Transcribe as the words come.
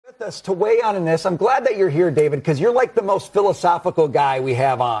us to weigh on in this. I'm glad that you're here, David, because you're like the most philosophical guy we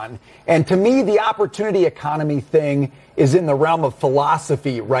have on. And to me, the opportunity economy thing is in the realm of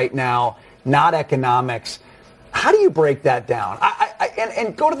philosophy right now, not economics. How do you break that down?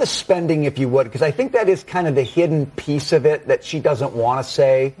 And go to the spending, if you would, because I think that is kind of the hidden piece of it that she doesn't want to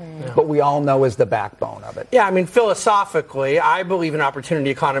say, but we all know is the backbone of it. Yeah, I mean, philosophically, I believe in opportunity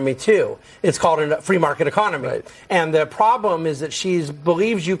economy, too. It's called a free market economy. Right. And the problem is that she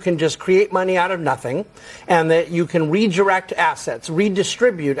believes you can just create money out of nothing and that you can redirect assets,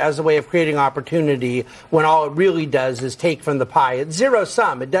 redistribute as a way of creating opportunity when all it really does is take from the pie. It's zero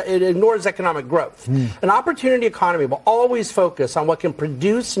sum. It ignores economic growth. An opportunity economy will always focus on what can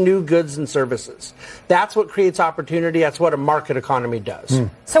produce new goods and services. That's what creates opportunity. That's what a market economy does.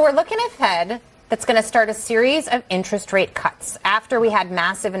 So we're looking at Fed that's going to start a series of interest rate cuts after we had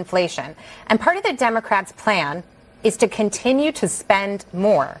massive inflation. And part of the Democrats' plan is to continue to spend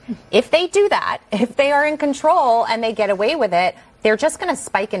more. If they do that, if they are in control and they get away with it, they're just going to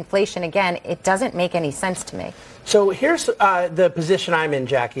spike inflation again. It doesn't make any sense to me. So here's the position I'm in,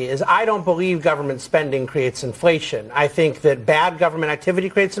 Jackie, is I don't believe government spending creates inflation. I think that bad government activity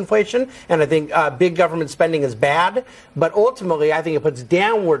creates inflation, and I think big government spending is bad. But ultimately, I think it puts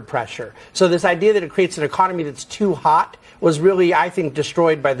downward pressure. So this idea that it creates an economy that's too hot was really, I think,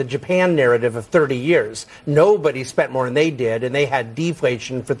 destroyed by the Japan narrative of 30 years. Nobody spent more than they did, and they had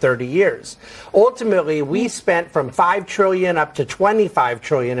deflation for 30 years. Ultimately, we spent from $5 trillion up to $25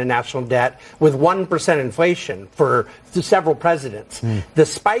 trillion in national debt with 1% inflation for several presidents. The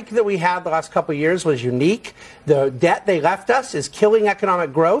spike that we had the last couple of years was unique. The debt they left us is killing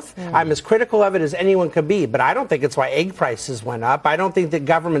economic growth. I'm as critical of it as anyone could be, but I don't think it's why egg prices went up. I don't think that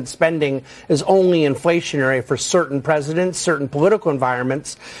government spending is only inflationary for certain presidents, certain political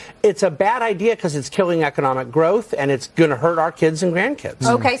environments. It's a bad idea because it's killing economic growth and it's going to hurt our kids and grandkids.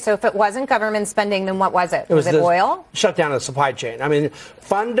 Okay, so if it wasn't government spending, then what was it? Was it oil? Shut down the supply chain. I mean,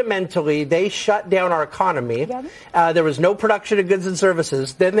 fundamentally, they shut down our economy. There was no production of goods and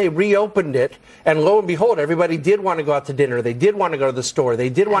services. Then they reopened it, and lo and behold, everybody did want to go out to dinner. They did want to go to the store. They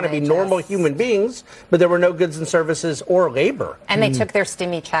did want to be normal human beings, but there were no goods and services or labor. And they took their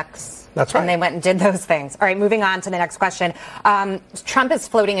stimmy checks. That's right. And they went and did those things. All right, moving on to the next question. Trump is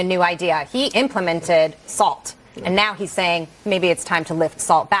floating a new idea. He implemented SALT. And now he's saying maybe it's time to lift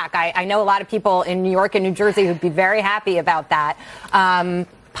SALT back. I know a lot of people in New York and New Jersey who'd be very happy about that.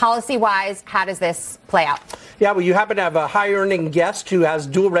 Policy-wise, how does this play out? Yeah, well, you happen to have a high-earning guest who has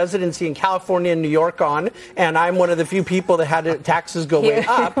dual residency in California and New York on, and I'm one of the few people that had taxes go way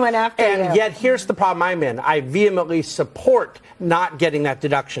up. Yet here's the problem I'm in. I vehemently support not getting that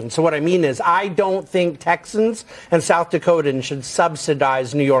deduction. So what I mean is I don't think Texans and South Dakotans should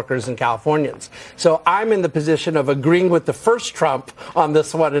subsidize New Yorkers and Californians. So I'm in the position of agreeing with the first Trump on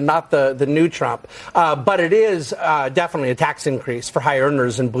this one and not the new Trump. But it is definitely a tax increase for high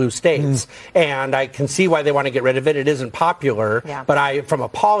earners in blue states. And I can see why they want to get rid of it. It isn't popular. But from a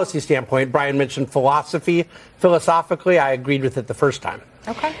policy standpoint, Brian mentioned philosophically, I agreed with it the first time.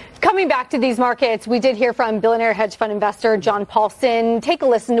 Okay. Coming back to these markets, we did hear from billionaire hedge fund investor John Paulson. Take a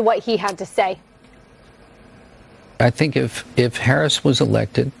listen to what he had to say. I think if Harris was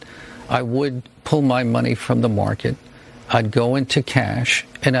elected, I would pull my money from the market. I'd go into cash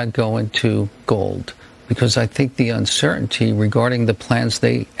and I'd go into gold because I think the uncertainty regarding the plans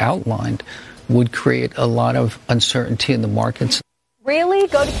they outlined would create a lot of uncertainty in the markets. Really?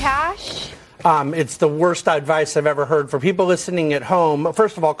 Go to cash? It's the worst advice I've ever heard for people listening at home.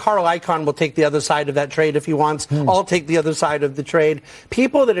 First of all, Carl Icahn will take the other side of that trade if he wants. I'll take the other side of the trade.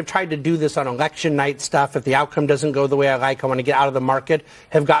 People that have tried to do this on election night stuff, if the outcome doesn't go the way I like, I want to get out of the market,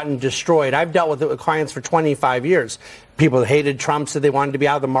 have gotten destroyed. I've dealt with it with clients for 25 years. People that hated Trump said they wanted to be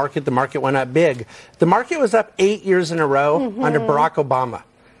out of the market. The market went up big. The market was up 8 years in a row under Barack Obama.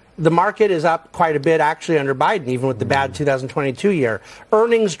 The market is up quite a bit, actually, under Biden, even with the bad 2022 year.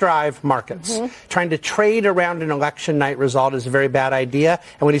 Earnings drive markets. Trying to trade around an election night result is a very bad idea.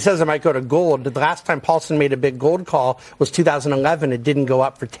 And when he says I might go to gold, the last time Paulson made a big gold call was 2011. It didn't go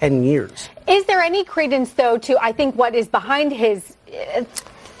up for 10 years. Is there any credence, though, to, I think, what is behind his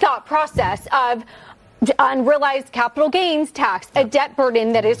thought process of unrealized capital gains tax, a debt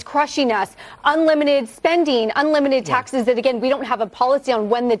burden that is crushing us, unlimited spending, unlimited taxes that, again, we don't have a policy on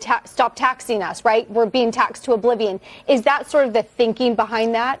when to stop taxing us, right? We're being taxed to oblivion. Is that sort of the thinking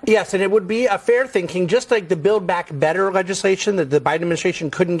behind that? Yes, and it would be a fair thinking, just like the Build Back Better legislation that the Biden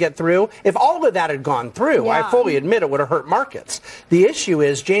administration couldn't get through. If all of that had gone through, I fully admit it would have hurt markets. The issue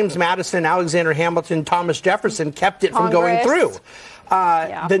is James Madison, Alexander Hamilton, Thomas Jefferson kept it from going through.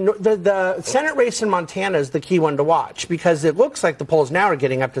 The Senate race in Montana is the key one to watch because it looks like the polls now are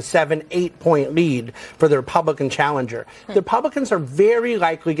getting up to 7-8 point lead for the Republican challenger. The Republicans are very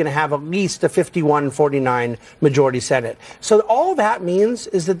likely going to have at least a 51-49 majority Senate. So all that means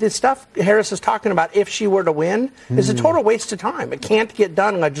is that this stuff Harris is talking about, if she were to win, is a total waste of time. It can't get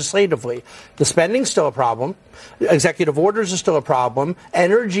done legislatively. The spending's still a problem. Executive orders are still a problem.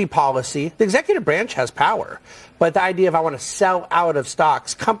 Energy policy. The executive branch has power. But the idea of I want to sell out of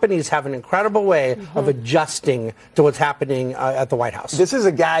stocks, companies have an incredible way of adjusting to what's happening at the White House. This is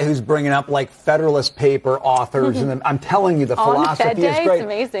a guy who's bringing up like Federalist paper authors, and I'm telling you, the philosophy is great. It's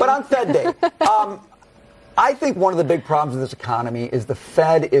amazing. But on Fed Day, I think one of the big problems of this economy is the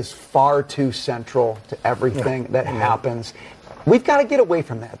Fed is far too central to everything that happens. We've got to get away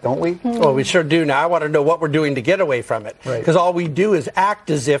from that, don't we? Well, we sure do. Now, I want to know what we're doing to get away from it. Because all we do is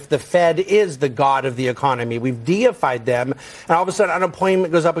act as if the Fed is the god of the economy. We've deified them. And all of a sudden,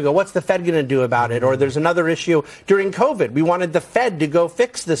 unemployment goes up. We go, what's the Fed going to do about it? Or there's another issue during COVID. We wanted the Fed to go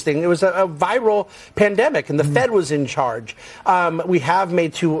fix this thing. It was a viral pandemic, and the Fed was in charge. We have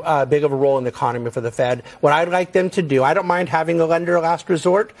made too big of a role in the economy for the Fed. What I'd like them to do, I don't mind having a lender of last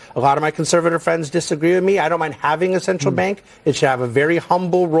resort. A lot of my conservative friends disagree with me. I don't mind having a central bank. It should have a very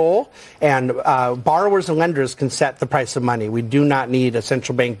humble role, and borrowers and lenders can set the price of money. We do not need a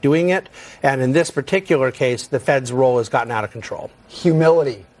central bank doing it, and in this particular case, the Fed's role has gotten out of control.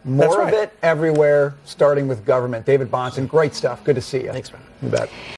 Humility. More of it everywhere, starting with government. David Bahnsen, great stuff. Good to see you. Thanks, man. You bet.